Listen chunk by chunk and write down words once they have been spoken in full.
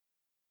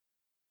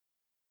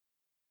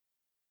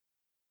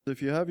If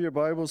you have your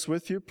Bibles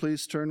with you,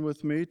 please turn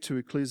with me to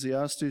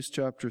Ecclesiastes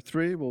chapter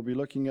 3. We'll be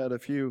looking at a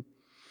few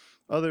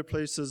other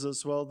places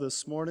as well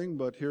this morning,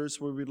 but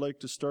here's where we'd like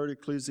to start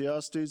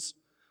Ecclesiastes.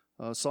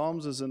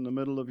 Psalms is in the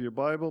middle of your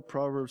Bible,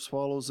 Proverbs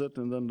follows it,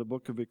 and then the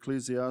book of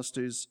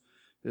Ecclesiastes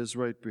is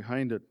right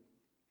behind it.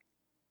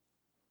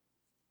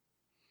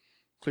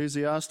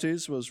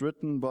 Ecclesiastes was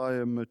written by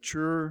a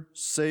mature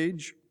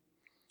sage,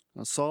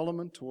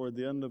 Solomon, toward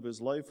the end of his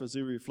life as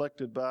he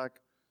reflected back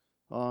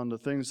on the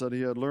things that he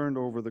had learned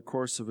over the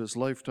course of his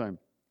lifetime.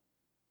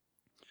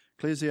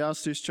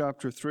 Ecclesiastes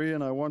chapter 3,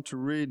 and I want to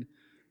read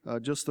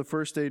just the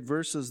first 8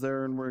 verses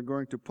there, and we're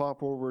going to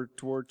pop over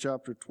toward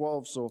chapter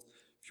 12, so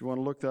if you want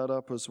to look that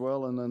up as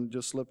well, and then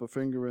just slip a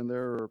finger in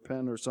there or a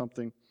pen or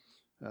something,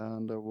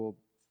 and we'll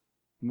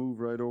move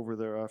right over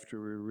there after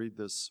we read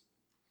this.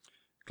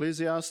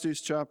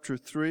 Ecclesiastes chapter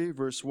 3,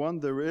 verse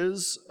 1, there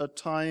is a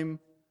time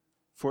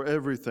for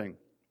everything,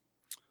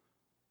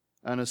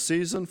 and a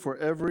season for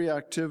every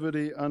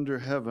activity under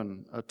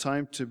heaven, a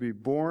time to be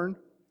born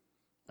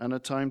and a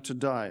time to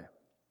die,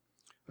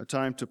 a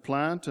time to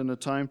plant and a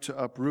time to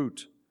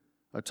uproot,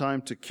 a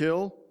time to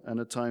kill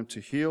and a time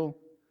to heal,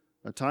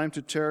 a time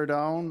to tear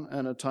down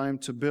and a time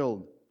to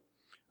build,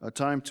 a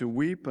time to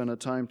weep and a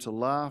time to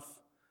laugh,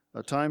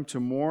 a time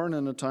to mourn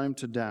and a time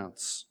to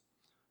dance,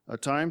 a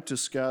time to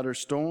scatter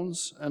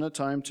stones and a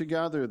time to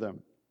gather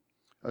them,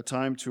 a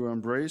time to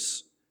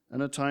embrace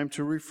and a time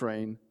to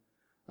refrain,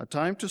 a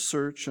time to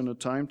search and a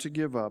time to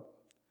give up,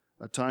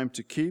 a time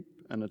to keep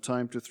and a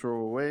time to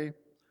throw away,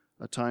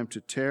 a time to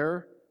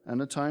tear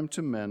and a time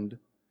to mend,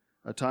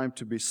 a time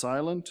to be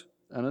silent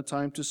and a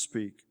time to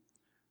speak,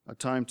 a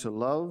time to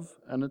love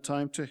and a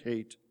time to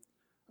hate,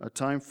 a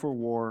time for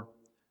war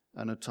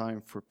and a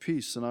time for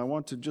peace. And I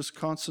want to just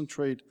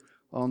concentrate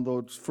on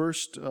those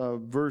first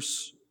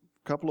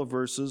couple of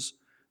verses.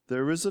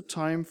 There is a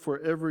time for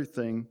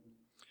everything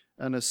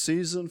and a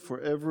season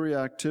for every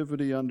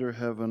activity under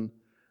heaven,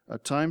 a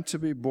time to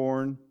be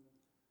born,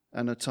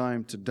 and a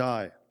time to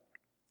die.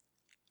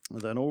 And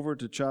then over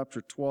to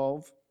chapter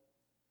 12,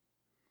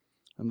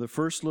 and the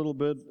first little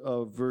bit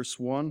of verse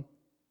 1.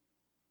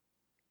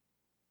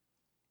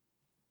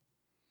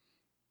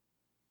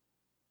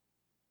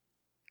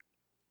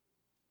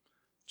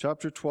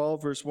 Chapter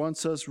 12, verse 1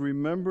 says,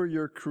 remember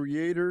your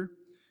Creator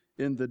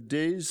in the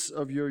days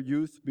of your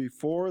youth,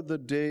 before the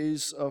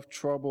days of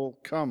trouble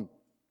come.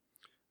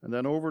 And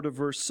then over to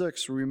verse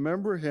 6,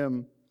 remember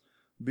Him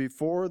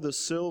before the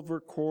silver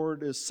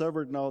cord is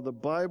severed. Now, the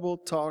Bible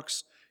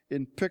talks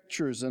in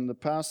pictures. In the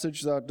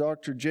passage that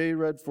Dr. J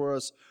read for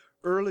us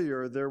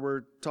earlier, there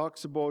were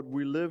talks about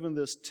we live in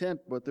this tent,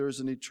 but there's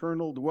an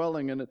eternal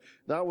dwelling, and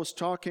that was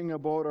talking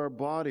about our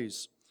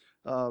bodies.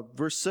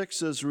 Verse 6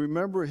 says,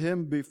 remember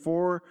Him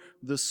before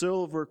the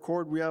silver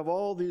cord. We have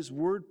all these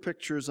word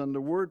pictures, and the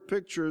word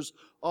pictures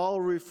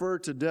all refer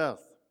to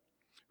death.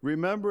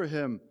 Remember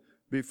Him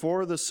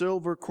before the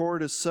silver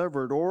cord is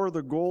severed, or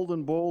the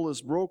golden bowl is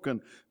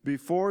broken,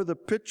 before the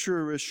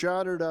pitcher is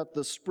shattered at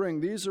the spring.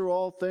 These are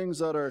all things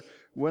that are,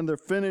 when they're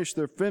finished,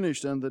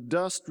 and the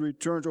dust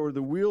returns, or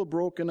the wheel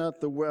broken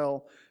at the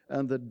well,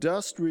 and the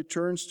dust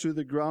returns to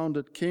the ground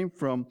it came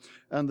from,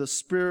 and the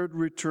spirit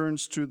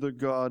returns to the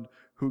God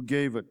who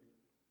gave it.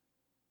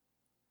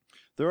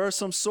 There are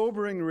some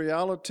sobering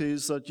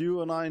realities that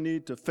you and I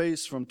need to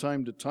face from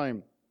time to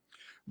time.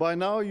 By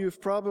now,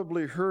 you've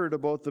probably heard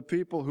about the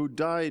people who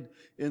died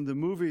in the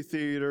movie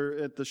theater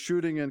at the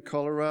shooting in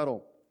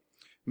Colorado.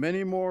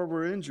 Many more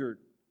were injured.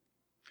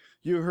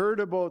 You heard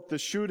about the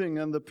shooting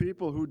and the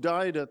people who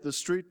died at the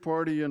street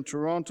party in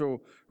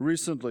Toronto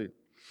recently.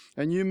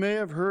 And you may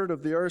have heard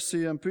of the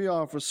RCMP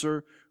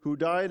officer who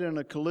died in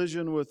a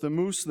collision with a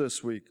moose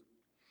this week.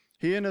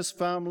 He and his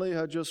family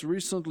had just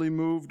recently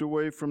moved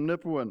away from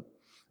Nipawin.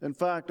 In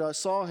fact, I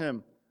saw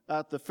him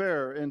at the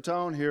fair in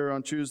town here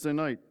on Tuesday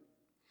night.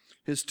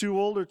 His 2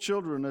 older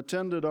children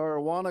attended our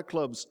Awana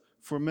clubs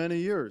for many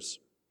years.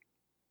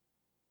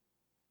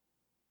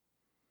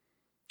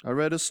 I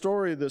read a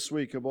story this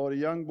week about a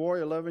young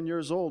boy, 11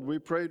 years old. We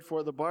prayed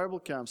for the Bible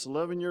camps.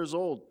 11 years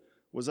old,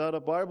 was at a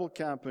Bible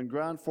camp in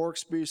Grand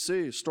Forks,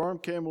 BC. Storm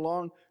came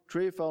along,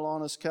 tree fell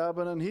on his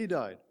cabin, and he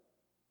died.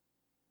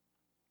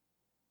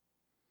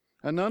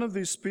 And none of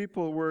these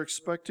people were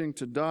expecting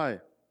to die.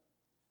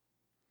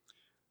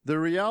 The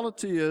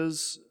reality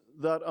is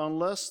that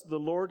unless the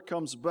Lord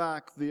comes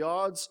back, the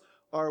odds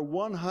are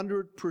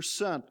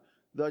 100%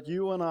 that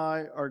you and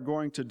I are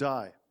going to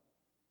die.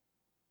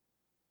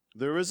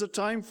 There is a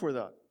time for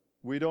that.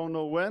 We don't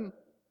know when,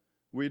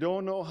 we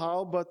don't know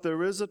how, but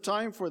there is a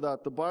time for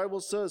that. The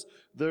Bible says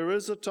there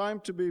is a time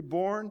to be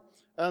born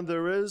and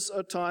there is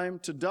a time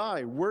to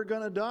die. We're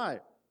going to die.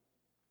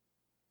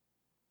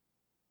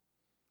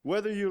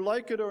 Whether you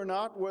like it or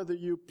not, whether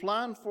you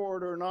plan for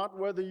it or not,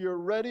 whether you're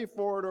ready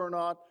for it or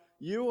not,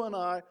 you and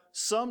I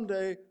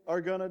someday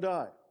are going to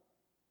die.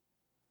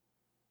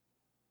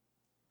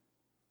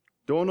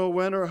 Don't know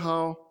when or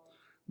how,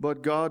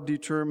 but God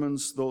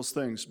determines those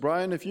things.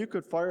 Brian, if you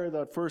could fire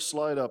that first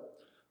slide up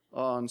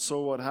on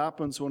so what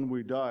happens when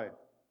we die.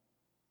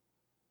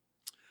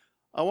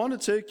 I want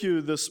to take you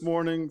this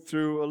morning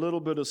through a little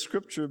bit of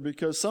Scripture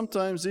because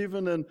sometimes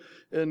even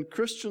in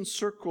Christian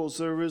circles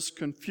there is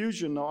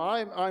confusion. Now,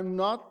 I'm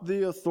not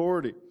the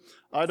authority.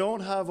 I don't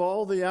have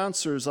all the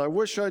answers. I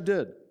wish I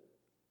did.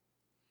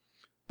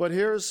 But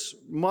here's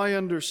my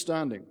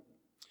understanding.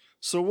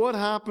 So what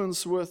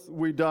happens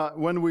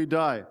when we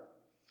die?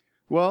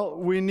 Well,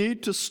 we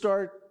need to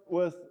start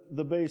with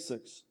the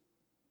basics.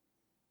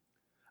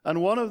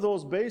 And one of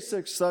those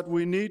basics that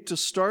we need to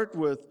start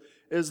with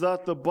is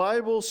that the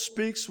Bible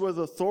speaks with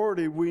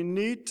authority. We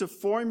need to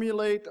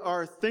formulate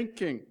our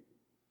thinking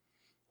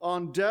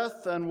on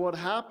death and what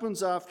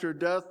happens after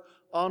death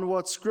on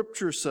what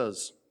Scripture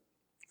says.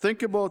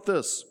 Think about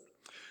this.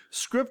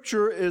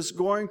 Scripture is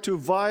going to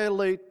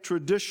violate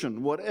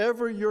tradition.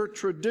 Whatever your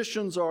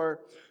traditions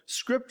are,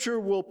 Scripture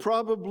will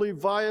probably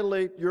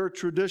violate your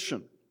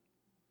tradition.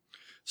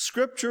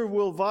 Scripture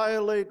will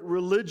violate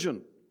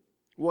religion.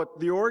 What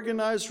the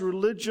organized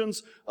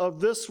religions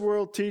of this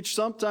world teach,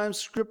 sometimes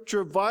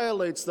Scripture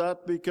violates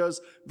that because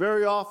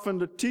very often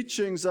the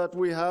teachings that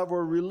we have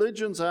or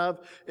religions have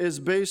is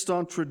based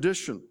on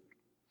tradition.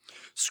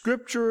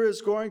 Scripture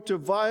is going to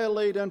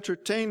violate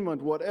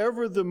entertainment.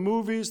 Whatever the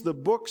movies, the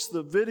books,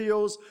 the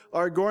videos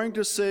are going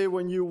to say,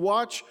 when you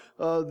watch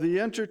the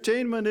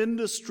entertainment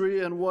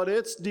industry and what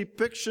its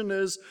depiction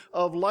is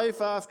of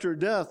life after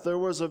death. There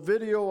was a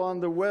video on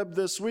the web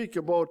this week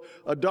about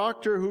a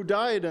doctor who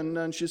died,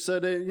 and she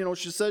said,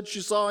 she said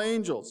she saw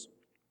angels.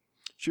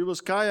 She was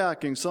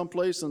kayaking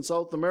someplace in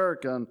South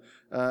America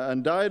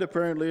and died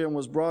apparently and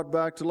was brought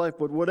back to life.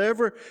 But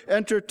whatever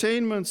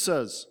entertainment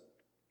says,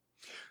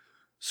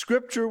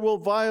 Scripture will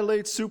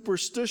violate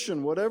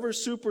superstition. Whatever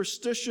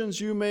superstitions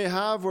you may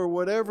have or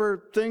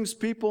whatever things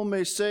people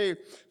may say,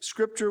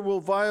 Scripture will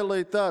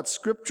violate that.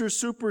 Scripture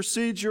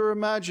supersedes your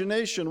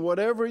imagination.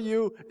 Whatever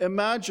you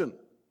imagine,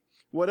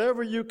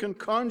 whatever you can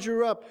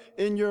conjure up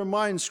in your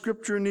mind,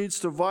 Scripture needs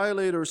to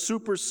violate or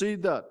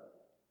supersede that.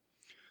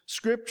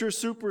 Scripture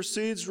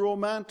supersedes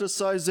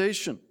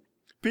romanticization.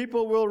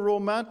 People will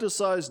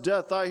romanticize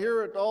death. I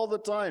hear it all the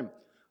time.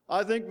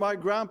 I think my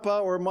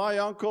grandpa or my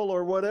uncle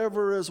or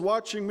whatever is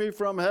watching me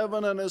from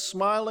heaven and is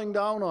smiling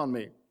down on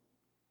me.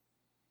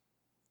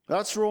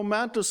 That's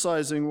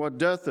romanticizing what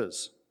death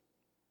is.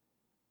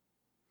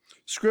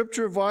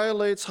 Scripture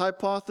violates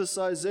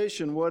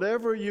hypothesization.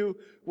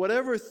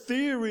 Whatever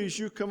theories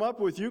you come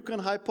up with, you can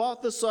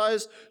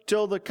hypothesize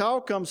till the cow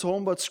comes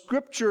home, but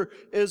Scripture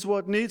is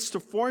what needs to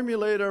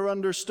formulate our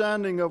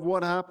understanding of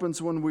what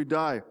happens when we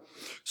die.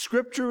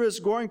 Scripture is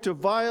going to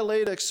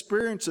violate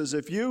experiences.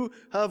 If you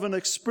have an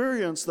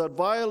experience that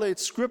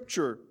violates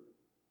Scripture,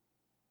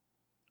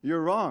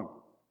 you're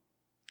wrong.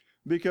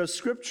 Because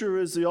Scripture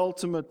is the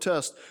ultimate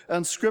test,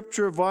 and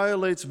Scripture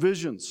violates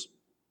visions.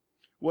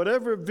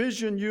 Whatever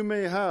vision you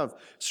may have,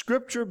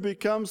 Scripture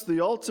becomes the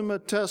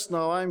ultimate test.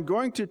 Now, I'm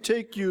going to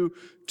take you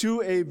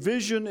to a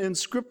vision in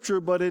Scripture,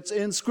 but it's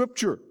in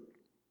Scripture.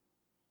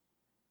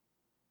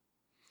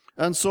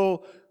 And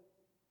so,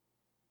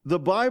 the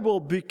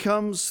Bible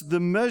becomes the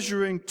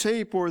measuring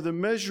tape or the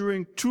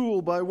measuring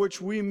tool by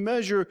which we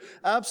measure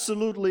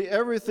absolutely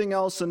everything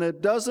else. And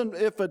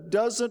if it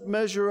doesn't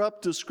measure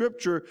up to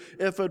Scripture,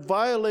 if it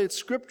violates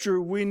Scripture,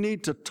 we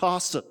need to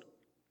toss it.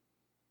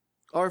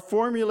 Our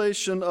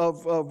formulation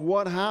of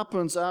what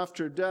happens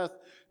after death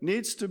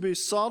needs to be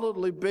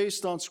solidly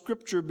based on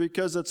Scripture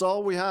because it's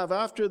all we have.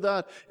 After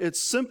that,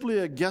 it's simply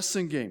a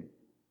guessing game.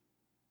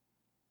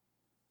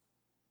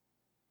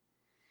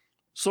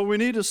 So we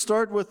need to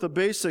start with the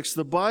basics.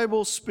 The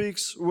Bible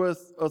speaks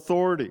with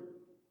authority,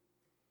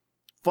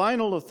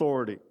 final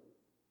authority.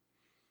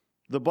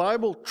 The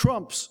Bible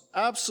trumps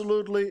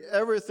absolutely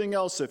everything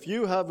else. If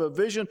you have a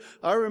vision,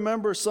 I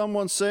remember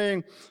someone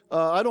saying,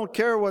 I don't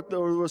care what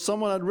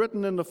someone had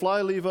written in the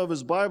flyleaf of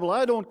his Bible,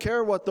 I don't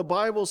care what the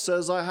Bible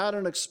says, I had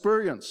an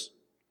experience.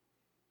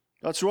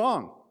 That's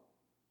wrong.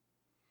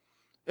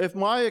 If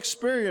my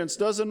experience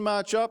doesn't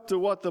match up to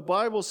what the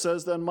Bible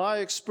says, then my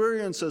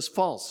experience is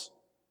false.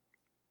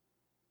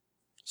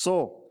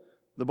 So,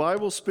 the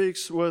Bible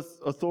speaks with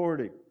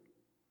authority.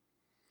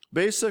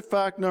 Basic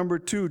fact number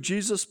 2,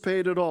 Jesus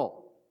paid it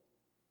all.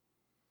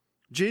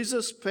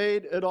 Jesus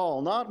paid it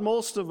all. Not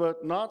most of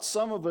it, not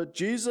some of it.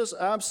 Jesus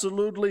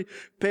absolutely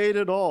paid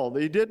it all.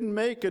 He didn't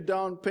make a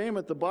down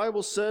payment. The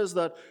Bible says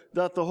that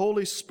the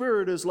Holy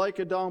Spirit is like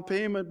a down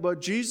payment, but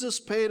Jesus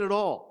paid it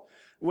all.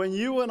 When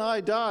you and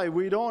I die,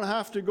 we don't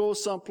have to go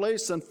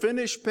someplace and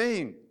finish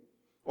paying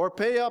or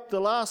pay up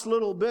the last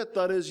little bit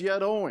that is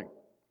yet owing.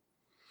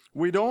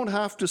 We don't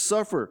have to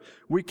suffer.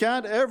 We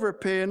can't ever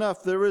pay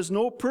enough. There is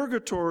no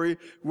purgatory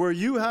where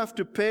you have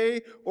to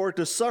pay or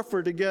to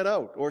suffer to get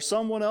out, or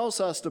someone else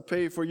has to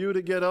pay for you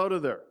to get out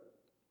of there.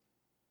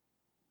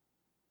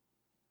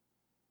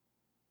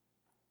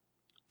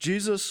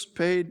 Jesus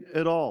paid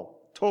it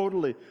all,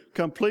 totally,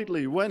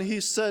 completely. When He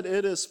said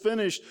it is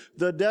finished,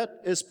 the debt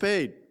is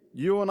paid.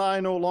 You and I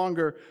no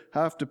longer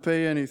have to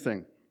pay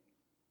anything.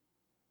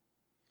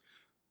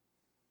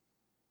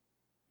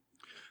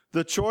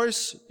 The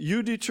choice,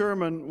 you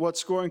determine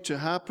what's going to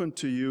happen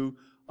to you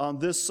on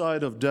this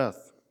side of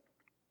death.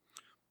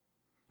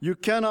 You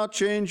cannot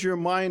change your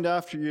mind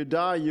after you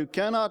die. You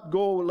cannot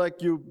go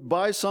like you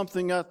buy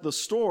something at the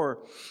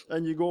store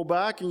and you go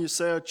back and you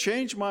say, I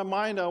changed my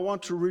mind, I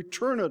want to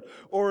return it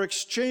or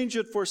exchange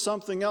it for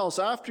something else.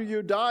 After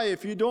you die,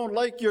 if you don't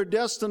like your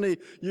destiny,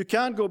 you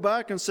can't go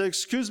back and say,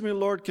 excuse me,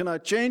 Lord, can I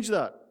change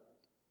that?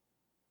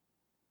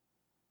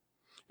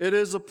 It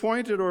is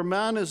appointed, or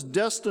man is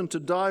destined to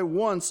die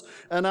once,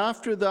 and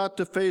after that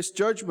to face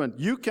judgment.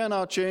 You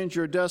cannot change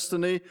your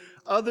destiny.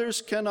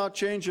 Others cannot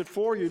change it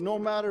for you, no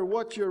matter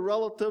what your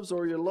relatives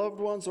or your loved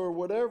ones or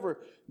whatever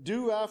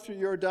do after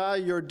you die.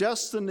 Your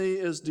destiny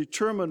is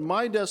determined.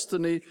 My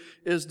destiny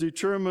is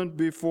determined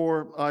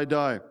before I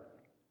die.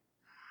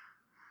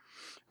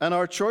 And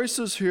our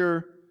choices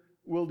here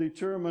will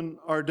determine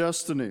our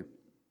destiny.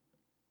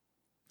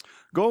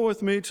 Go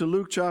with me to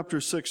Luke chapter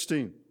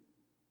 16.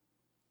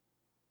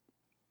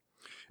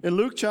 In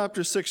Luke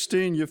chapter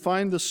 16, you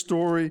find the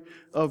story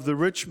of the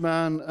rich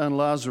man and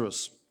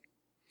Lazarus.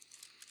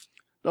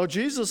 Now,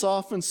 Jesus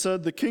often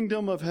said the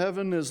kingdom of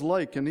heaven is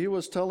like, and he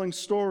was telling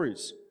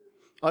stories.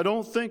 I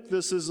don't think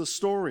this is a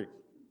story.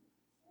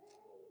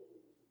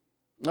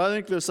 I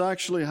think this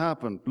actually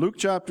happened. Luke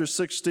chapter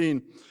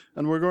 16,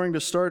 and we're going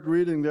to start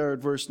reading there at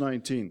verse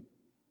 19.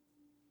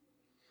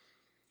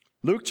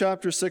 Luke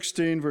chapter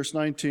 16, verse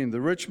 19,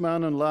 the rich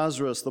man and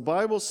Lazarus. The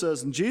Bible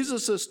says, and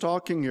Jesus is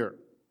talking here.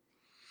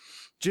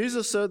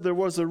 Jesus said there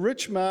was a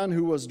rich man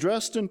who was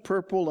dressed in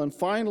purple and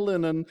fine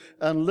linen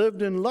and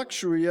lived in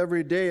luxury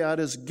every day. At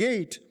his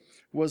gate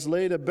was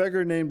laid a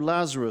beggar named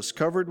Lazarus,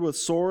 covered with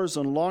sores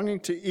and longing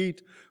to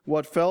eat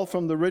what fell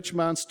from the rich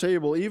man's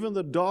table. Even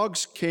the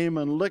dogs came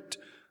and licked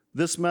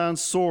this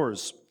man's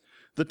sores.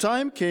 The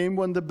time came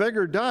when the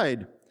beggar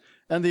died,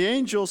 and the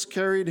angels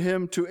carried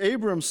him to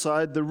Abram's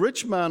side. The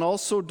rich man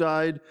also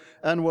died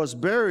and was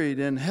buried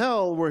in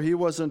hell, where he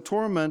was in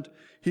torment.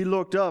 He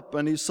looked up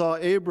and he saw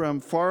Abram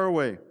far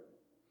away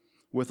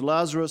with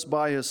Lazarus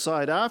by his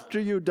side. After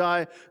you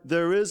die,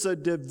 there is a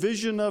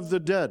division of the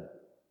dead.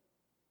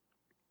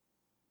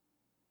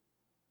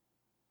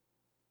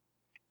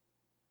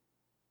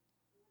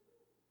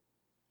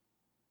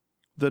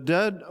 The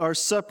dead are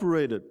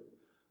separated.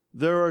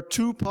 There are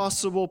two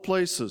possible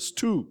places,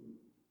 two.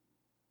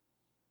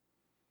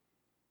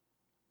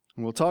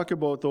 And we'll talk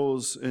about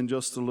those in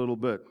just a little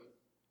bit.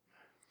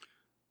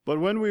 But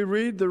when we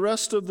read the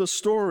rest of the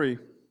story,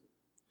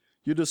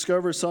 you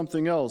discover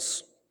something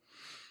else.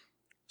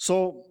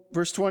 So,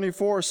 verse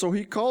 24, so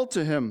he called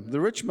to him,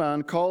 the rich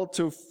man called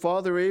to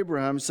Father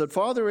Abraham. He said,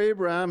 Father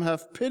Abraham,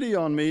 have pity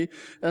on me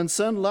and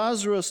send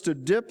Lazarus to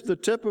dip the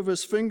tip of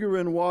his finger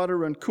in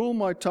water and cool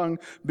my tongue,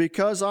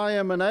 because I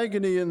am in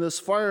agony in this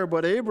fire.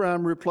 But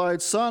Abraham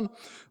replied, Son,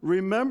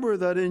 remember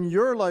that in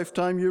your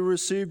lifetime you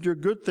received your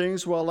good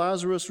things, while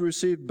Lazarus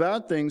received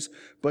bad things.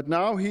 But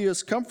now he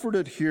is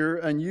comforted here,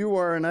 and you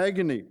are in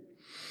agony.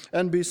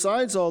 And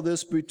besides all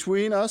this,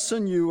 between us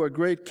and you a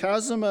great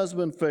chasm has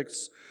been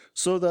fixed,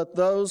 so that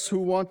those who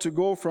want to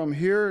go from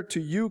here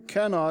to you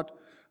cannot,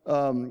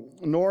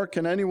 nor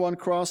can anyone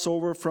cross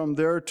over from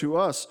there to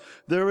us.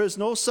 There is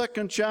no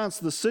second chance.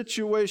 The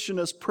situation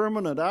is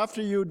permanent.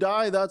 After you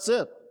die, that's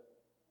it.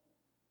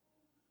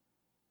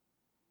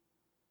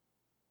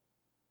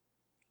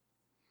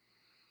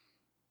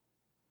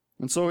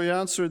 And so he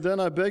answered, Then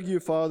I beg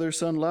you, Father,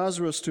 send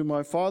Lazarus to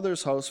my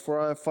father's house, for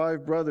I have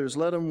 5 brothers.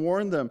 Let him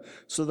warn them,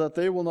 so that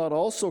they will not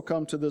also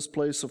come to this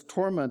place of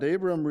torment.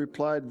 Abraham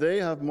replied, They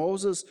have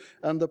Moses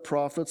and the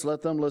prophets.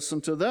 Let them listen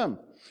to them.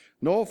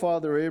 No,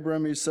 Father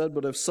Abraham, he said,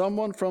 but if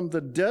someone from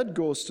the dead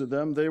goes to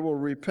them, they will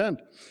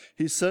repent.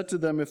 He said to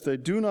them, If they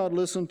do not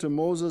listen to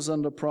Moses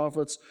and the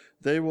prophets,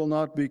 they will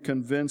not be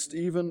convinced,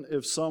 even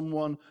if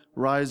someone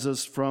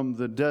rises from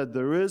the dead.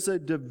 There is a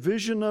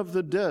division of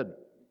the dead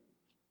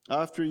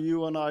after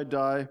you and I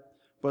die,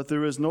 but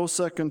there is no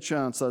second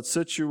chance. That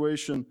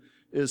situation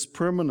is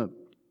permanent.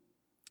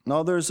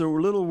 Now there's a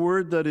little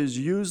word that is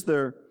used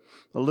there,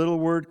 a little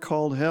word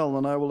called hell,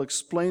 and I will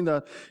explain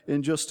that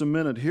in just a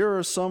minute. Here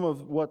are some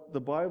of what the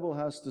Bible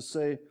has to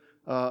say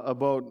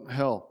about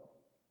hell.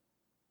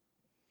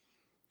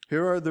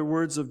 Here are the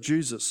words of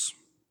Jesus.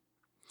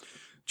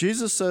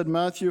 Jesus said,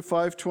 Matthew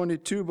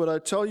 5:22, But I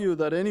tell you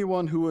that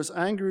anyone who is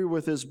angry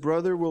with his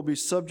brother will be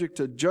subject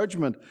to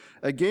judgment.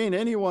 Again,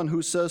 anyone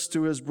who says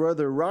to his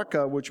brother,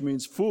 Raka, which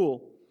means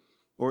fool,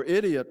 or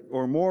idiot,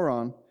 or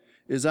moron,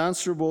 is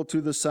answerable to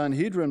the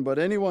Sanhedrin. But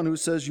anyone who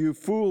says, You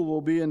fool,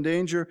 will be in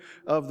danger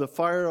of the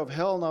fire of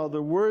hell. Now,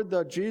 the word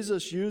that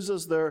Jesus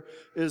uses there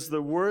is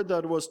the word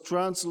that was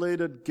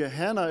translated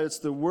Gehenna. It's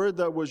the word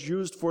that was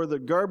used for the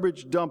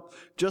garbage dump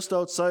just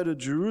outside of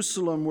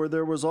Jerusalem, where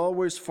there was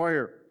always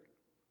fire.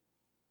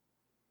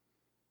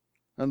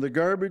 And the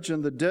garbage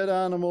and the dead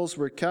animals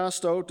were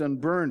cast out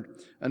and burned,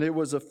 and it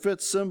was a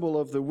fit symbol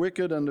of the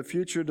wicked and the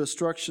future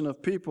destruction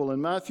of people. In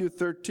Matthew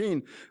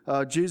 13,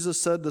 Jesus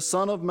said, The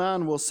Son of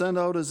Man will send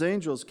out his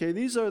angels. Okay,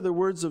 these are the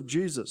words of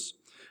Jesus.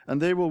 And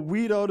they will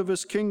weed out of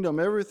his kingdom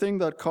everything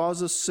that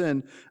causes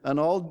sin, and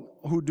all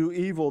who do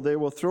evil. They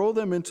will throw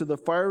them into the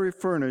fiery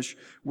furnace,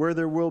 where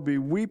there will be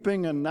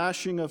weeping and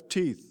gnashing of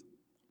teeth.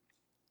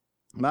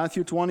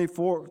 Matthew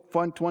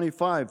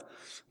 24:25.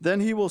 Then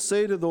he will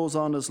say to those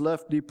on his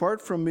left,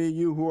 "Depart from me,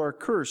 you who are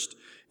cursed,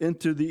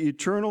 into the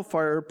eternal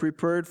fire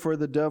prepared for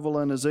the devil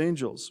and his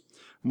angels."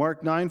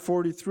 Mark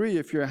 9:43.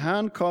 If your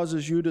hand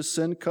causes you to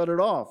sin, cut it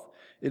off.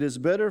 It is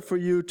better for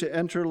you to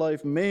enter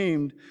life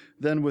maimed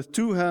than with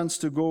two hands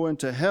to go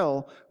into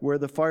hell, where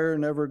the fire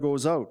never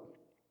goes out.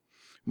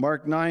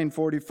 Mark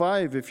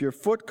 9:45, if your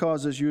foot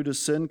causes you to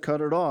sin,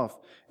 cut it off.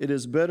 It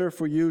is better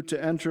for you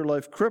to enter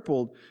life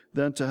crippled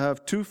than to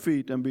have 2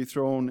 feet and be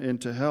thrown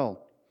into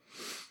hell.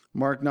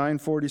 Mark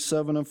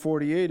 9:47 and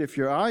 48, if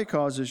your eye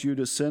causes you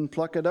to sin,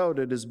 pluck it out.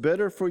 It is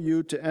better for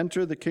you to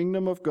enter the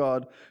kingdom of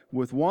God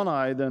with one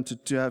eye than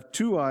to have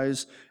 2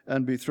 eyes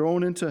and be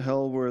thrown into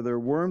hell, where their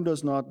worm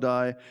does not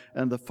die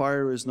and the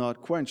fire is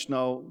not quenched.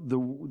 Now, the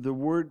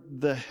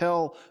word, the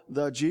hell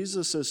that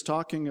Jesus is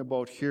talking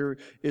about here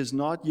is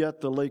not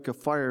yet the lake of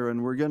fire,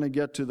 and we're going to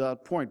get to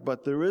that point.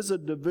 But there is a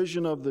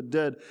division of the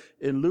dead.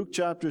 In Luke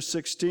chapter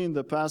 16,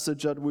 the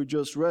passage that we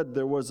just read,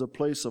 there was a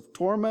place of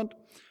torment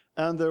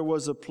and there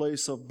was a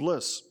place of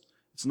bliss.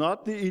 It's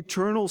not the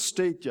eternal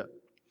state yet.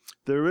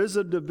 There is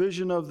a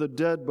division of the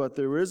dead, but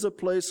there is a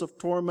place of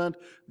torment.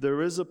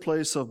 There is a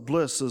place of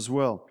bliss as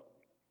well.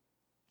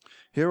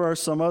 Here are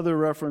some other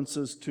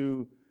references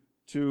to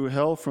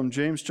hell from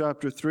James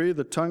chapter 3.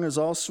 The tongue is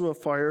also a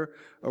fire,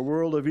 a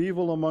world of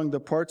evil among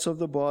the parts of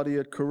the body.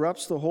 It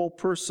corrupts the whole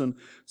person,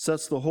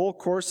 sets the whole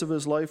course of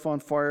his life on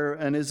fire,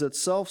 and is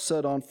itself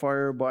set on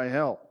fire by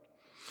hell.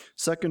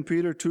 2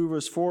 Peter 2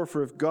 verse 4,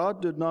 for if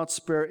God did not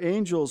spare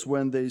angels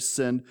when they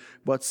sinned,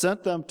 but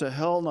sent them to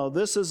hell. Now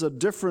this is a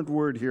different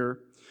word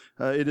here.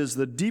 It is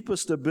the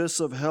deepest abyss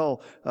of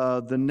hell.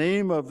 The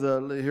name of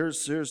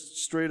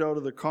here's straight out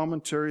of the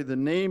commentary, the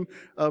name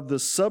of the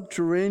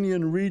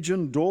subterranean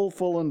region,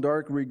 doleful and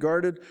dark,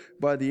 regarded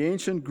by the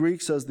ancient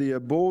Greeks as the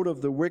abode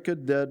of the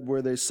wicked dead,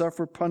 where they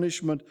suffer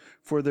punishment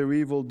for their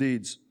evil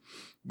deeds.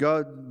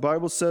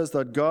 Bible says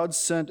that God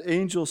sent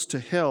angels to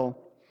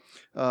hell,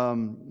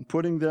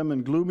 putting them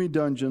in gloomy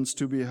dungeons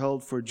to be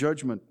held for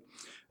judgment.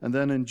 And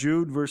then in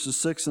Jude verses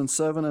 6 and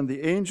 7, and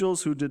the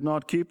angels who did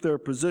not keep their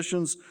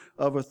positions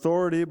of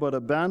authority but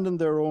abandoned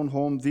their own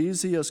home,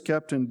 these he has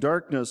kept in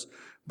darkness,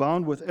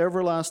 bound with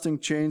everlasting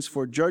chains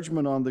for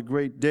judgment on the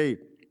great day.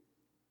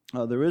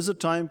 There is a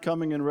time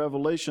coming in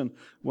Revelation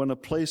when a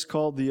place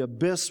called the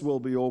abyss will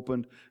be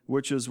opened,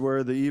 which is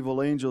where the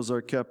evil angels are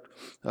kept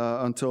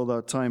until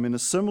that time. In a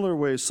similar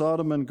way,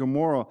 Sodom and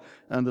Gomorrah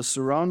and the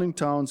surrounding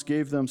towns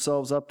gave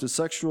themselves up to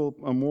sexual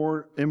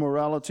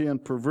immorality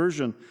and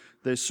perversion.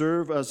 They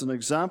serve as an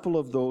example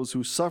of those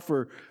who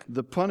suffer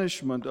the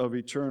punishment of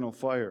eternal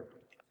fire.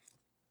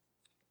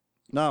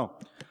 Now,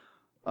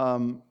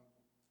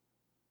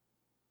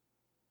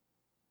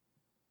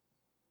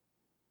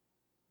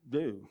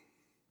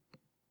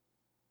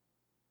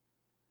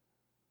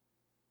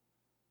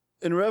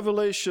 in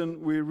Revelation,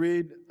 we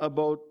read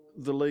about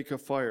the lake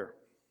of fire.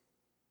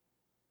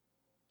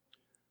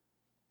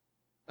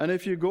 And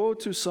if you go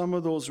to some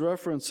of those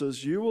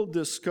references, you will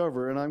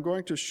discover, and I'm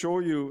going to show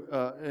you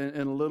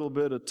in a little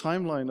bit a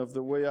timeline of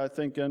the way I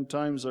think end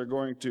times are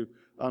going to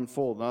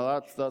unfold.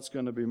 Now that's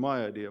going to be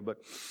my idea, but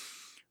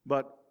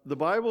the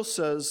Bible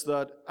says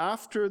that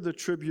after the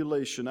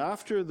tribulation,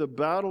 after the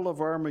battle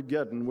of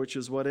Armageddon, which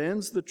is what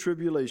ends the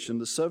tribulation,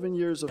 the 7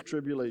 years of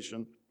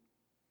tribulation,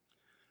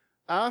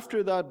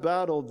 after that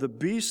battle, the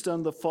beast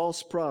and the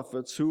false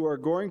prophet who are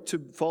going to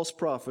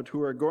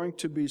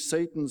be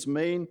Satan's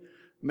main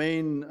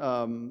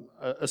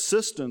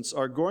assistants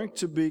are going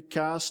to be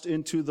cast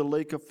into the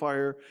lake of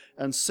fire,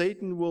 and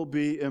Satan will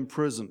be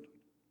imprisoned.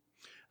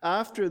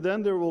 After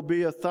then, there will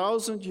be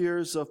 1,000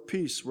 years of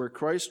peace where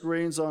Christ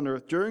reigns on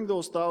earth. During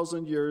those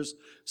 1,000 years,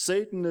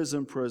 Satan is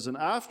in prison.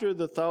 After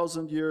the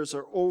 1,000 years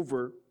are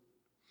over,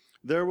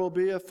 there will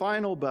be a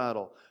final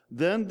battle.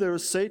 Then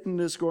Satan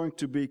is going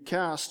to be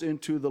cast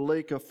into the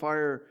lake of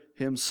fire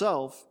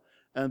himself.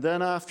 And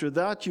then after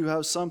that, you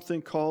have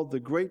something called the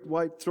Great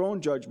White Throne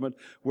Judgment,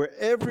 where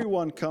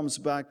everyone comes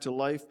back to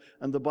life.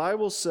 And the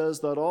Bible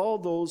says that all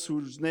those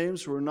whose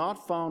names were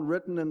not found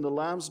written in the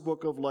Lamb's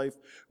Book of Life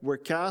were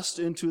cast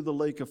into the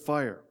lake of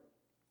fire.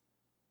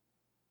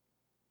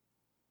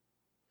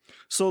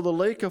 So the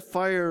lake of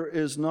fire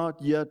is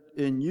not yet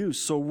in use.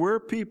 So where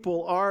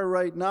people are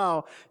right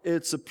now,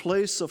 it's a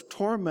place of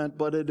torment,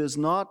 but it is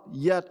not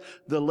yet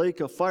the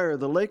lake of fire.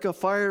 The lake of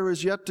fire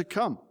is yet to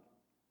come.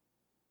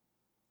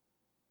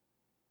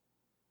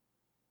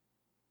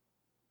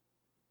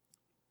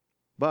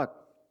 But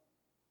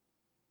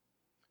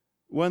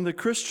when the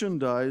Christian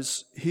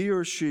dies, he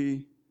or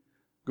she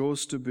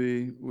goes to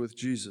be with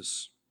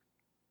Jesus.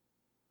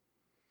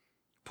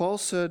 Paul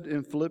said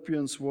in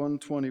Philippians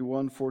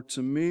 1:21, for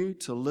to me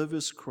to live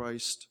is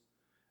Christ,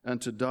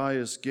 and to die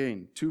is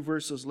gain. 2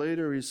 verses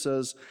later he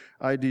says,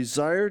 I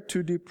desire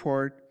to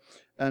depart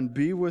and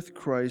be with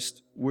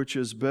Christ, which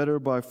is better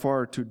by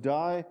far. To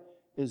die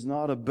is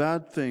not a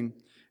bad thing,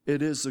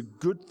 it is a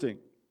good thing.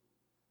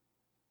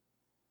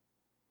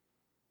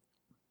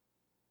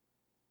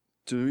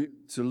 To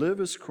live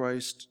is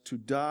Christ, to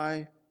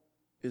die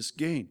is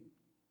gain.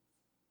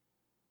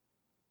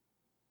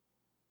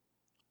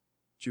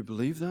 Do you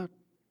believe that?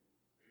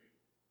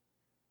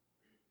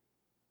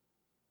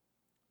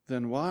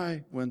 Then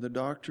why, when the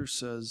doctor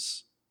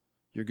says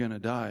you're going to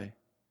die,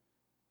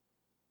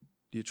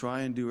 do you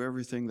try and do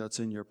everything that's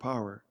in your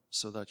power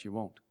so that you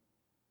won't?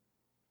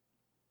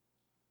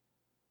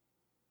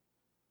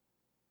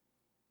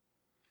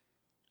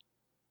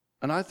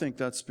 And I think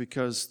that's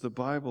because the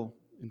Bible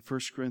in 1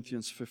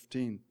 Corinthians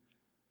 15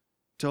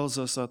 tells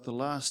us that the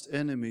last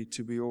enemy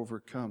to be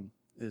overcome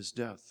is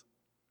death.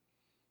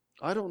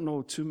 I don't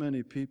know too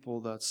many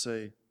people that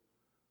say,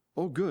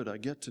 oh good, I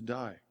get to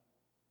die.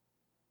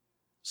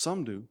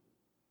 Some do.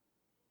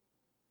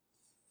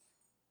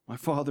 My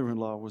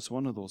father-in-law was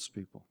one of those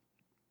people.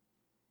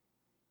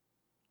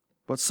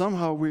 But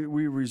somehow we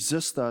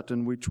resist that,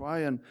 and we try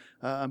and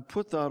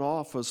put that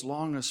off as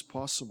long as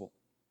possible.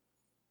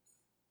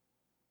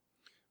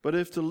 But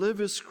if to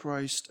live is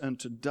Christ and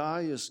to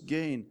die is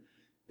gain,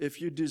 if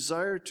you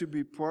desire to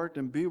be part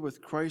and be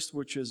with Christ,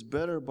 which is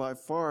better by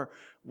far,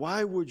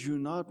 why would you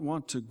not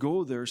want to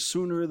go there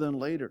sooner than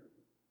later?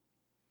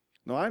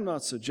 Now, I'm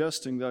not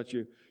suggesting that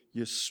you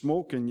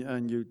smoke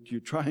and you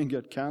try and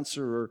get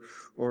cancer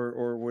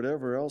or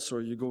whatever else,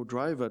 or you go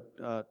drive at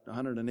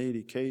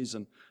 180 Ks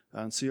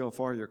and see how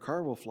far your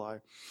car will fly.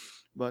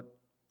 But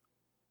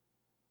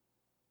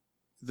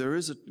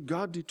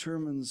God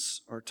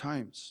determines our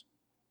times.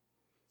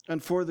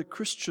 And for the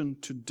Christian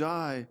to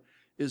die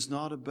is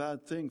not a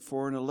bad thing.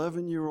 For an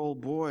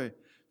 11-year-old boy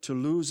to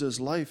lose his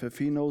life if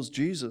he knows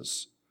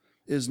Jesus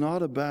is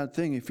not a bad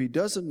thing. If he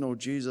doesn't know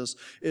Jesus,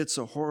 it's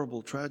a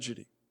horrible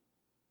tragedy.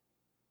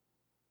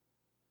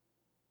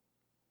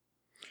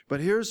 But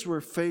here's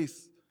where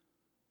faith,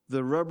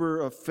 the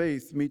rubber of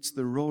faith, meets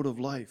the road of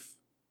life.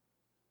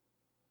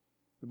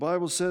 The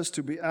Bible says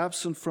to be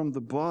absent from the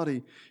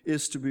body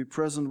is to be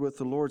present with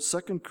the Lord.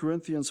 2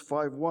 Corinthians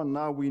 5:1,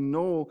 now we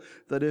know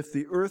that if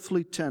the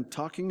earthly tent,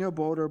 talking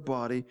about our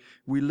body,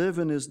 we live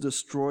in is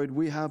destroyed,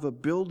 we have a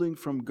building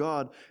from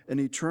God, an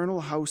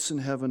eternal house in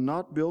heaven,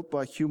 not built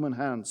by human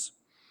hands.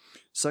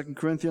 2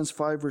 Corinthians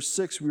 5 verse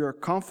 6, we are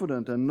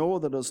confident and know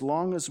that as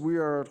long as we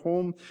are at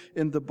home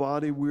in the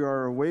body, we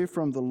are away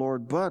from the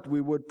Lord, but we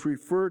would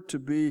prefer to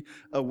be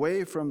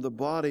away from the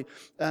body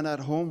and at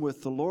home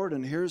with the Lord.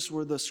 And here's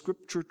where the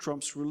Scripture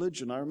trumps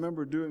religion. I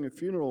remember doing a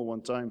funeral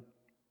one time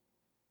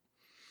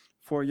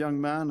for a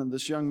young man, and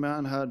this young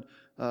man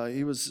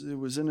it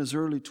was in his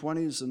early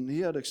 20s, and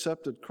he had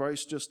accepted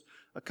Christ just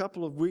a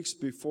couple of weeks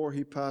before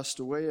he passed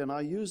away. And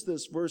I used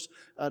this verse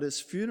at his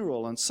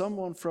funeral, and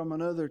someone from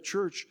another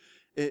church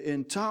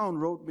in town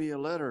wrote me a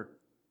letter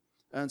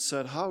and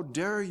said, how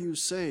dare you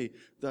say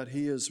that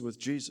he is with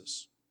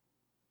Jesus?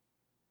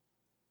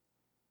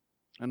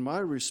 And my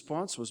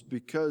response was,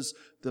 because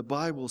the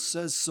Bible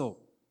says so.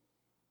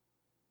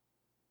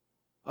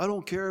 I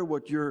don't care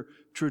what your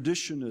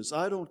tradition is.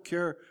 I don't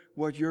care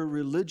what your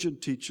religion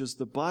teaches.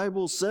 The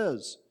Bible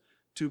says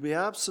to be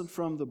absent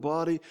from the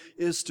body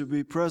is to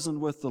be present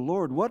with the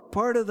Lord. What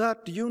part of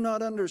that do you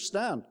not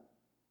understand?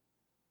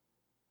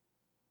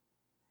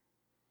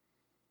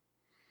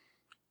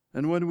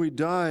 And when we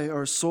die,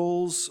 our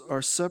souls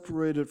are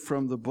separated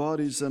from the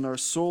bodies, and our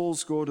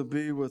souls go to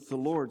be with the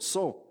Lord.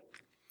 So,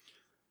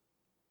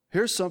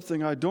 here's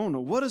something I don't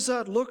know. What does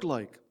that look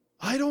like?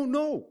 I don't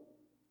know.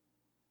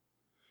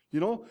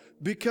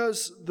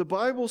 Because the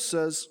Bible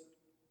says,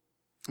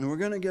 and we're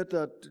going to get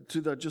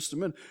to that just a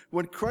minute,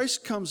 when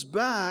Christ comes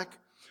back,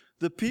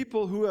 the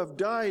people who have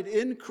died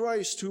in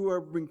Christ, who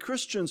have been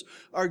Christians,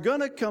 are going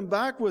to come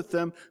back with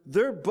them.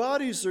 Their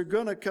bodies are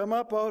going to come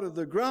up out of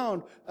the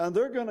ground, and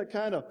they're going to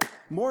kind of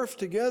morph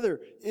together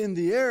in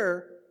the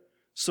air.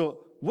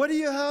 So what do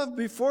you have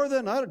before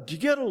then? Do you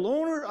get a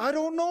loner? I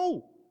don't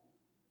know.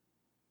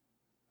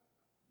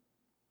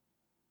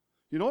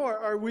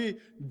 Are we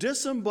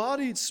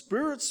disembodied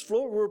spirits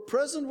float? We're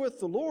present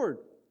with the Lord.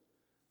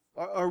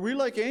 Are we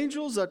like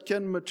angels that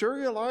can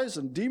materialize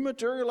and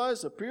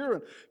dematerialize, appear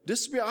and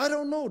disappear? I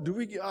don't know.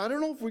 I don't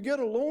know if we get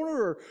a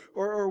loner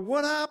or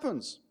what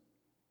happens.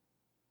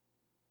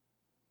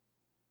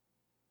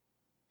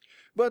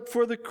 But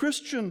for the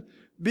Christian,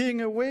 being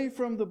away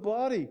from the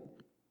body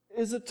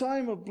is a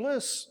time of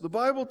bliss. The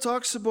Bible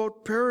talks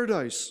about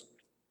paradise.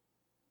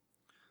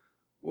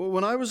 Well,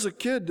 when I was a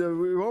kid,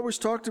 we always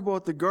talked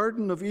about the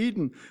Garden of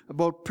Eden,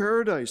 about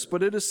paradise.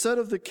 But it is said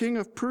of the king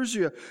of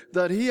Persia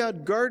that he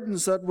had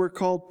gardens that were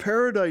called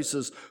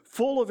paradises,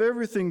 full of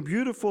everything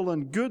beautiful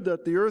and good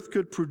that the earth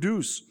could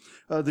produce.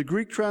 The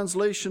Greek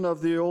translation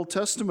of the Old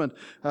Testament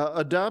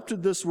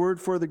adapted this word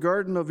for the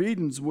Garden of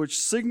Eden, which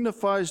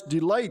signifies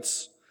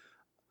delights.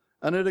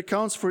 And it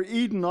accounts for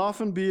Eden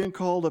often being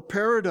called a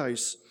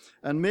paradise,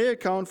 and may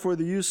account for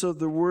the use of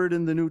the word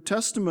in the New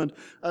Testament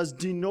as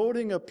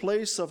denoting a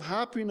place of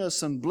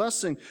happiness and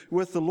blessing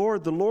with the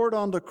Lord. The Lord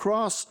on the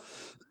cross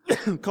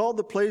called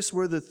the place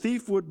where the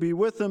thief would be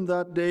with him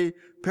that day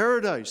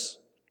paradise.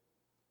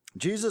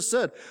 Jesus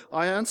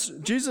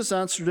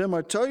answered him,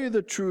 I tell you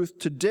the truth,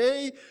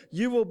 today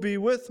you will be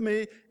with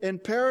me in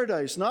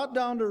paradise, not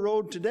down the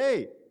road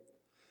today.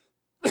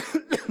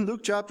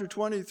 Luke chapter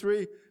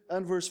 23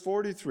 and verse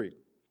 43.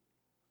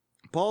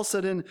 Paul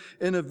said in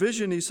a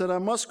vision, he said, I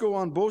must go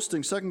on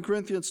boasting, 2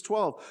 Corinthians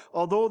 12.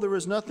 Although there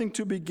is nothing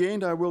to be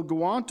gained, I will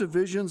go on to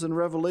visions and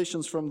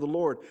revelations from the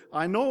Lord.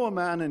 I know a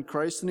man in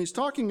Christ, and he's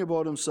talking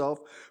about himself,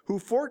 who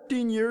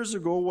 14 years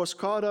ago was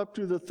caught up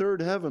to the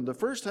third heaven. The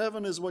first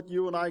heaven is what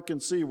you and I can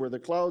see, where the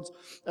clouds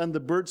and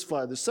the birds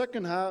fly. The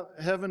second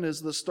heaven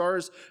is the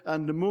stars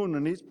and the moon.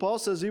 And Paul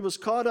says he was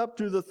caught up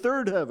to the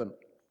third heaven.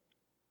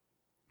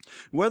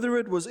 Whether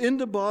it was in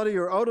the body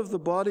or out of the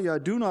body, I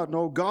do not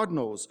know. God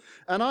knows.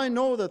 And I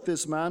know that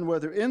this man,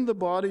 whether in the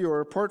body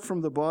or apart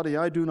from the body,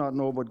 I do not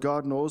know, but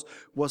God knows,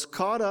 was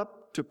caught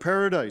up to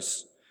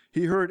paradise.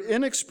 He heard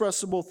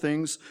inexpressible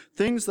things,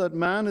 things that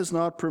man is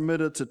not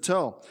permitted to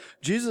tell.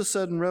 Jesus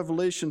said in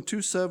Revelation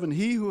 2:7,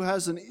 he who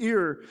has an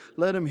ear,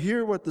 let him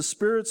hear what the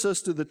Spirit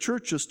says to the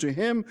churches. To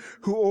him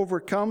who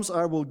overcomes,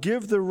 I will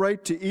give the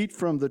right to eat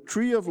from the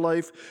tree of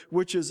life,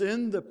 which is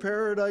in the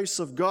paradise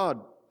of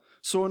God.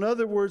 So in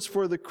other words,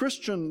 for the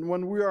Christian,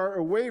 when we are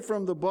away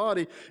from the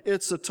body,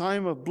 it's a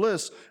time of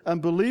bliss.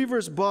 And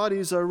believers'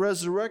 bodies are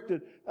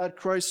resurrected at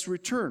Christ's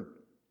return.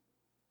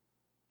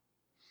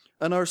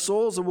 And our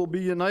souls will be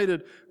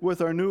united with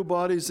our new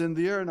bodies in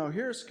the air. Now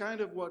here's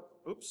kind of what,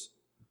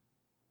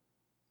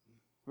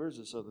 where's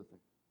this other thing?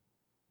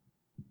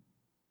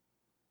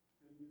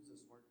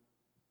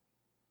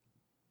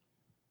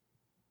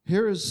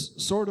 Here is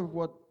sort of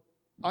what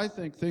I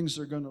think things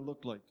are going to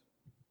look like.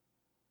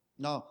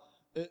 Now,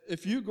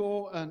 if you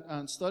go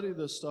and study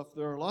this stuff,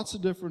 there are lots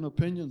of different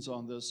opinions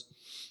on this,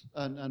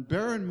 and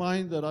bear in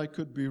mind that I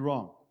could be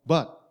wrong,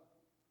 but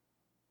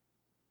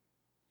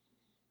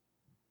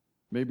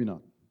maybe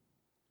not.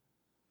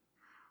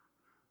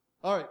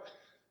 All right,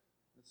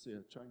 let's see,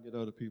 I'll try and get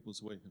out of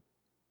people's way here.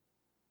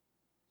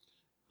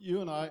 You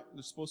and I,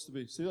 there's supposed to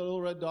be, see that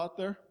little red dot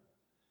there?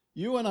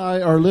 You and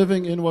I are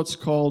living in what's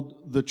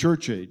called the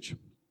church age.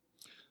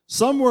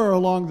 Somewhere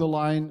along the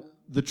line,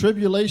 the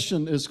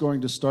tribulation is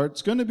going to start.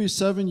 It's going to be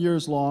 7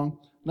 years long.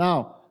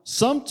 Now,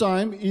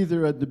 sometime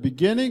either at the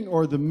beginning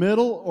or the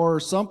middle or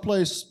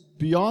someplace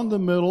beyond the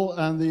middle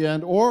and the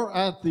end or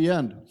at the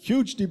end.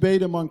 Huge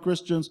debate among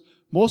Christians.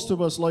 Most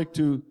of us like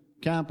to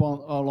camp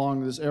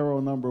along this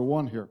arrow number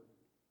 1 here.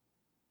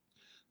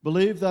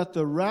 Believe that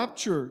the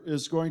rapture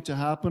is going to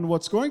happen.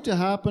 What's going to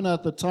happen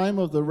at the time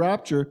of the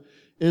rapture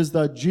is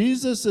that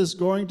Jesus is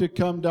going to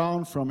come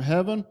down from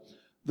heaven.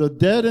 The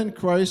dead in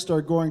Christ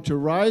are going to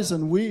rise,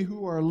 and we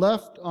who are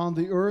left on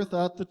the earth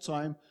at the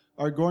time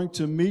are going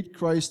to meet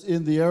Christ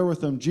in the air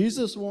with him.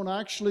 Jesus won't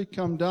actually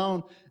come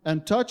down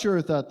and touch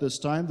earth at this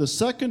time. The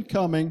second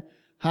coming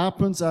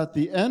happens at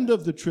the end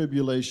of the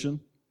tribulation,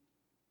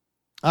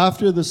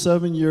 after the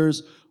 7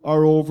 years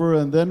are over,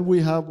 and then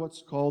we have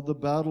what's called the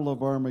Battle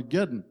of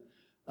Armageddon.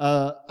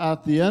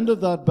 At the end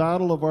of that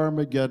Battle of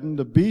Armageddon,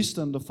 the beast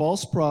and the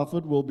false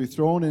prophet will be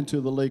thrown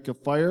into the lake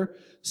of fire.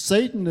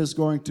 Satan is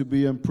going to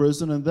be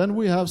imprisoned, and then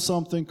we have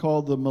something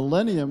called the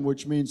millennium,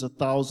 which means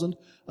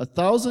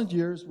 1,000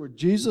 years where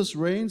Jesus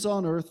reigns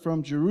on earth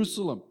from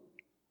Jerusalem,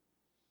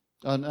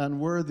 and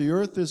where the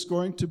earth is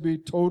going to be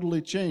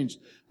totally changed.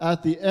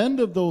 At the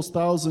end of those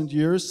 1,000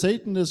 years,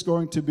 Satan is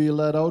going to be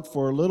let out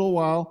for a little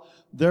while.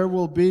 There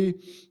will be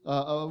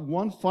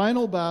one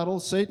final battle.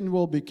 Satan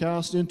will be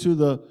cast into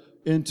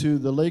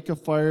the lake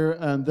of fire,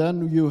 and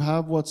then you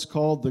have what's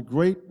called the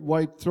Great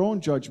White Throne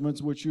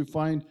Judgments, which you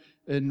find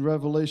in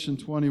Revelation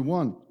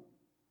 21,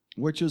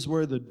 which is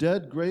where the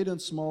dead, great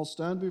and small,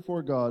 stand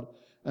before God.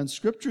 And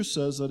Scripture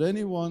says that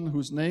anyone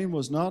whose name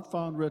was not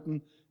found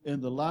written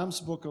in the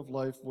Lamb's Book of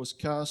Life was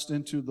cast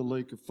into the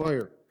lake of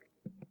fire.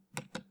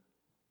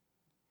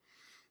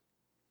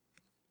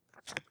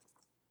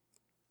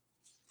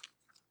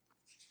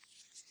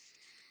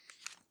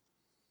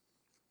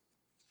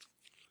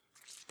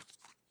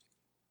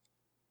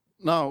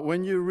 Now,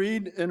 when you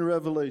read in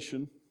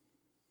Revelation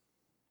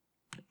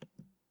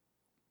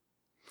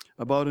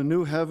about a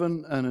new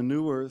heaven and a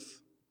new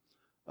earth,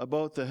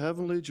 about the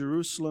heavenly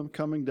Jerusalem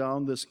coming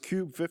down, this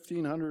cube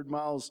 1,500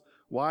 miles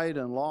wide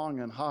and long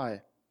and high,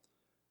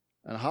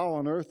 and how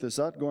on earth is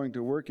that going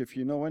to work if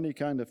you know any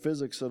kind of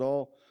physics at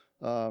all?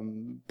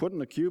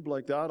 Putting a cube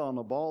like that on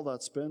a ball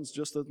that spins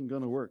just isn't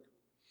going to work.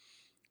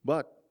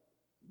 But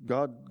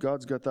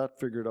God's got that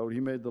figured out. He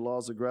made the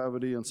laws of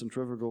gravity and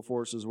centrifugal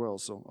force as well,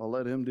 so I'll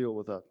let him deal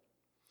with that.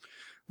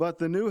 But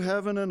the new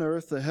heaven and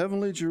earth, the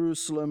heavenly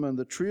Jerusalem, and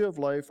the tree of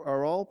life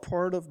are all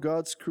part of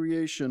God's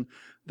creation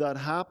that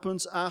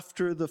happens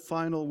after the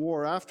final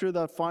war. After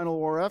that final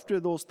war, after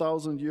those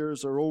 1,000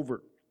 years are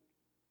over.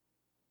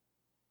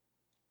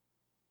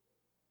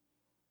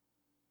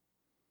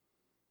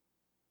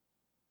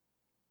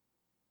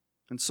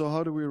 And so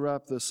how do we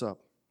wrap this up?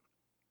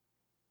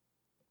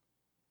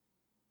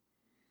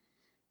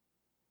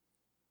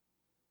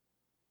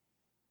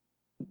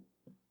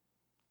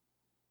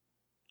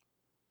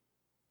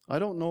 I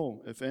don't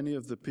know if any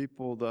of the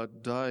people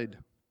that died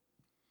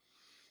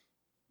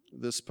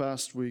this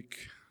past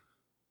week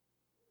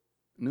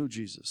knew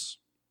Jesus.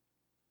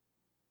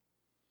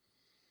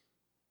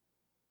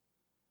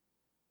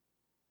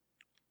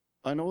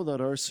 I know that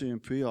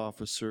RCMP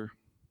officer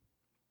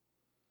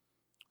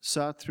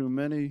sat through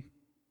a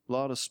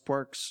lot of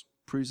Sparks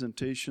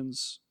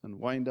presentations and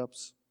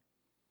wind-ups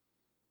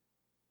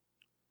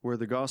where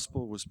the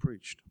gospel was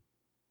preached,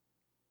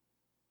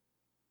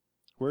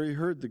 where he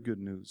heard the good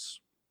news.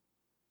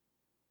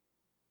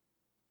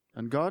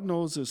 And God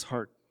knows his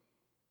heart.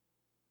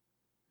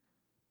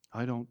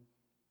 I don't.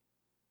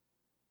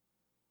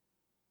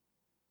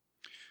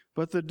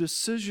 But the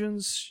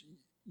decisions,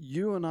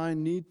 you and I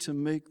need to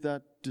make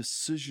that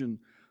decision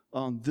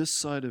on this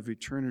side of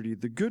eternity.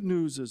 The good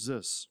news is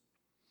this.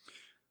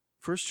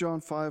 1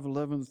 John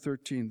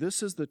 5:11-13.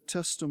 This is the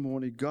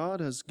testimony. God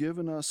has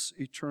given us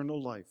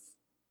eternal life.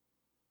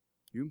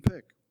 You can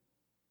pick.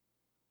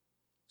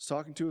 I was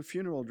talking to a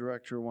funeral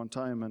director one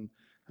time,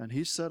 and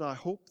he said, I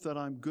hope that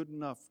I'm good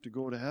enough to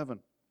go to heaven.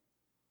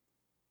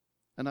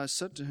 And I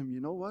said to him, you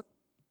know what?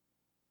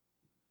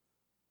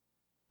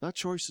 That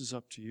choice is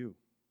up to you.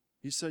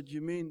 He said,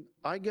 you mean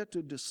I get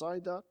to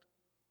decide that?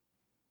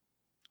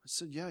 I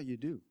said, yeah, you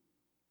do.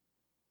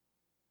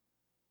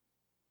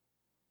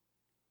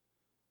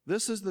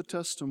 This is the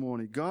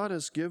testimony. God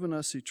has given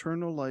us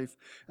eternal life,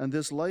 and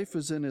this life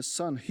is in his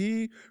Son.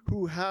 He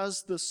who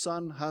has the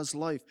Son has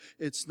life.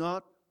 It's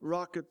not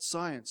rocket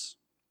science.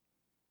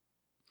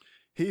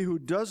 He who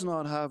does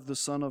not have the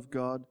Son of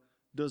God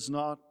does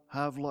not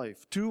have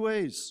life. Two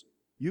ways.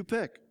 You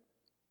pick.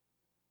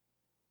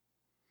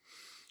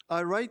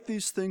 I write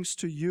these things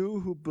to you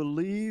who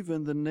believe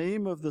in the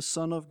name of the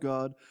Son of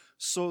God,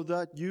 so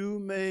that you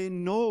may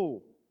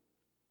know,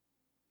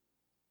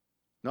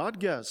 not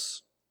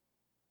guess,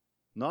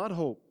 not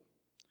hope,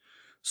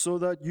 so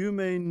that you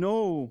may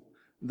know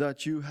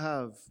that you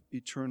have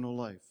eternal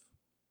life.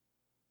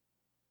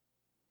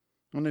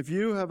 And if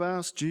you have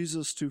asked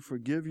Jesus to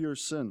forgive your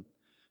sin,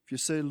 if you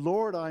say,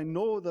 Lord, I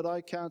know that I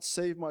can't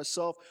save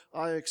myself,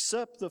 I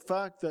accept the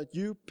fact that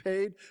you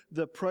paid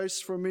the price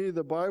for me.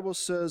 The Bible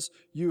says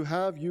you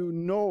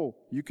can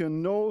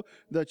know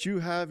that you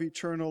have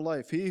eternal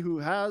life. He who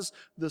has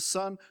the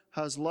Son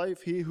has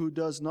life. He who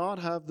does not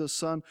have the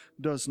Son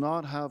does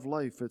not have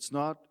life.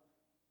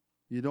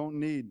 You don't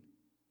need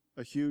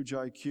a huge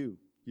IQ.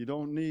 You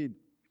don't need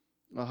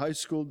a high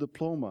school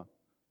diploma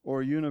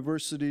or a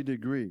university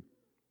degree.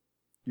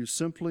 You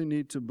simply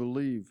need to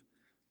believe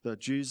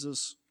that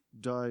Jesus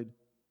died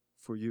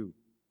for you.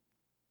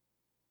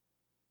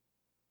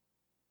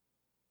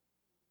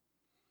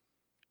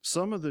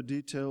 Some of the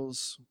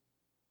details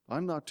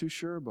I'm not too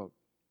sure about.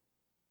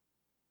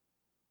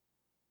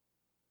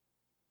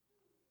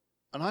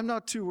 And I'm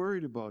not too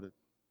worried about it.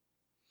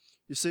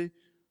 You see,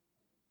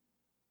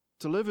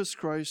 to live is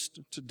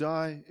Christ, to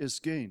die is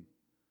gain.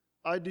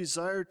 I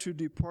desire to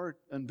depart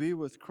and be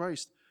with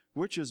Christ,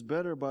 which is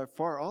better by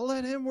far. I'll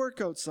let him work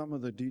out some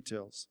of the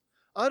details.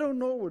 I don't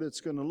know what it's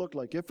going to look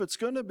like. If it's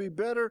going to be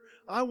better,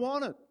 I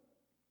want it.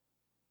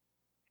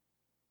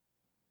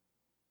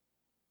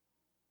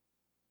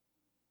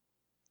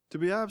 To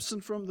be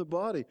absent from the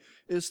body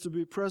is to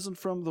be present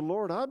from the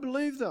Lord. I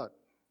believe that.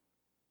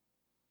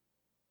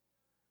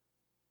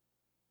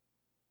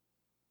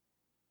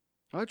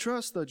 I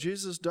trust that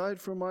Jesus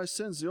died for my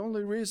sins. The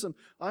only reason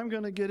I'm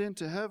going to get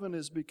into heaven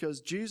is because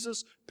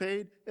Jesus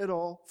paid it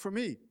all for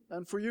me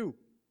and for you.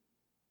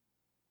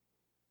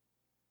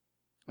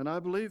 And I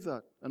believe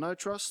that, and I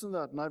trust in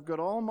that, and I've got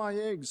all my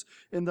eggs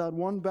in that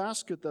one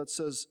basket that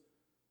says,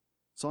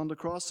 it's on the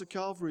cross of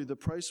Calvary, the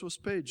price was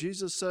paid.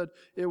 Jesus said,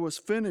 it was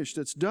finished,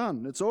 it's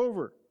done, it's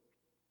over.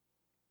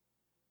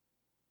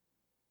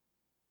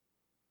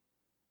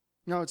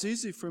 Now, it's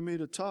easy for me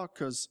to talk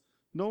because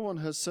no one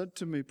has said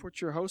to me,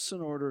 put your house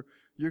in order,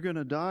 you're going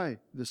to die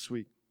this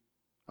week.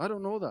 I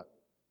don't know that.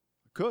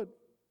 I could.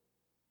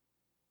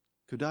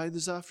 Could die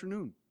this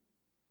afternoon.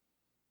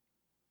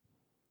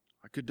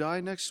 I could die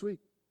next week.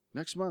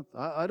 Next month,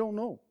 I don't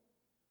know.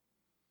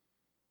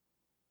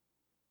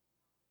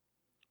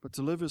 But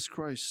to live is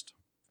Christ,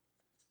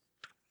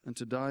 and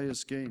to die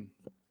is gain.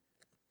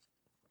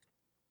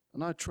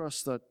 And I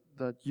trust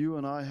that you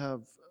and I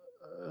have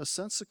a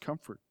sense of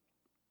comfort.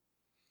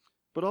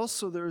 But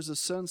also there is a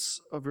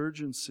sense of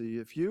urgency.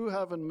 If you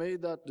haven't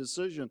made that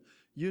decision,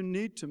 you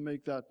need to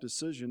make that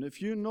decision.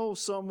 If you know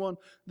someone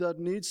that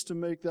needs to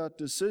make that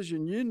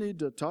decision, you need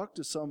to talk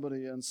to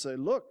somebody and say,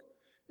 look,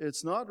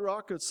 it's not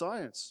rocket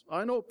science.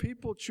 I know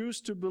people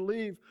choose to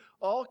believe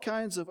all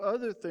kinds of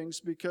other things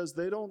because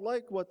they don't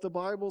like what the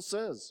Bible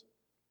says.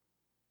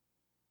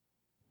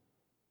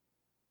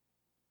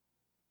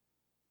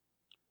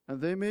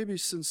 And they may be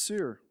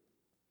sincere,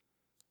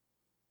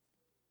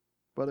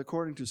 but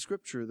according to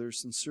Scripture, they're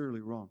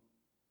sincerely wrong.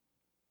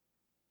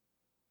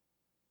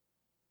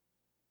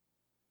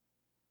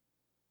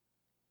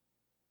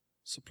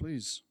 So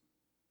please,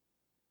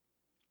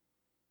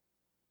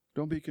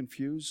 don't be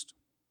confused.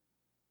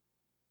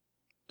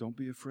 Don't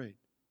be afraid.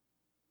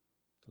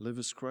 To live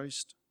is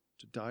Christ,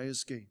 to die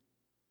is gain.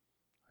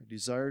 I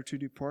desire to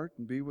depart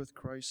and be with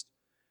Christ,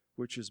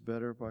 which is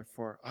better by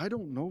far. I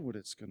don't know what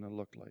it's going to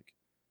look like.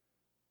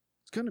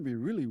 It's going to be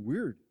really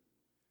weird.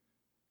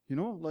 You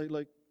know,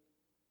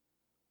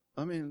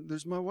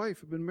 there's my wife.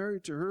 I've been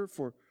married to her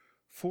for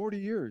 40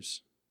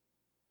 years.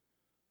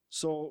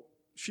 So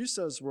she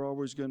says we're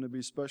always going to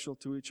be special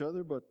to each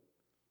other, but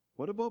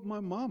what about my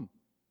mom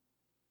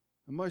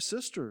and my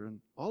sister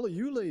and all of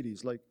you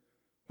ladies? Like,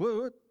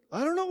 what?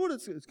 I don't know what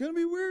it's going to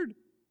be weird.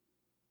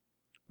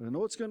 But I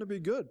know it's going to be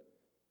good.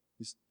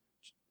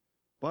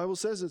 Bible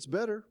says it's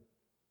better.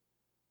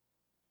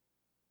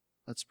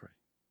 Let's pray.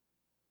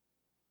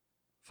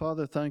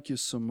 Father, thank you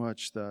so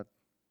much that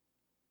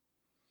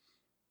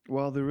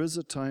while there is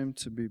a time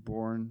to be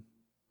born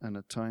and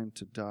a time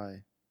to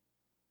die,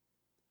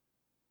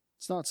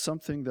 it's not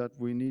something that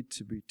we need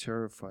to be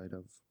terrified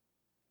of.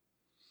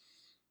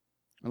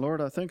 And Lord,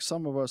 I think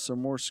some of us are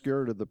more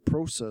scared of the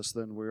process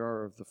than we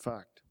are of the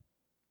fact.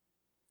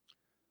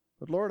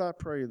 But Lord, I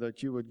pray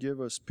that you would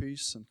give us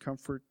peace and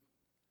comfort.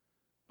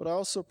 But I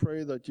also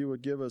pray that you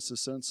would give us a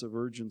sense of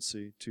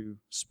urgency to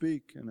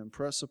speak and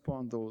impress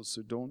upon those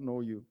who don't know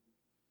you,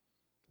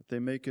 that they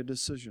make a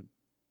decision.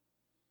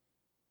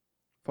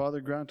 Father,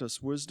 grant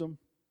us wisdom,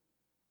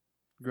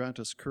 grant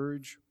us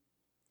courage,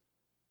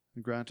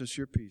 and grant us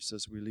your peace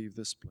as we leave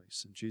this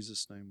place. In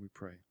Jesus' name we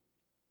pray.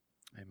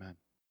 Amen.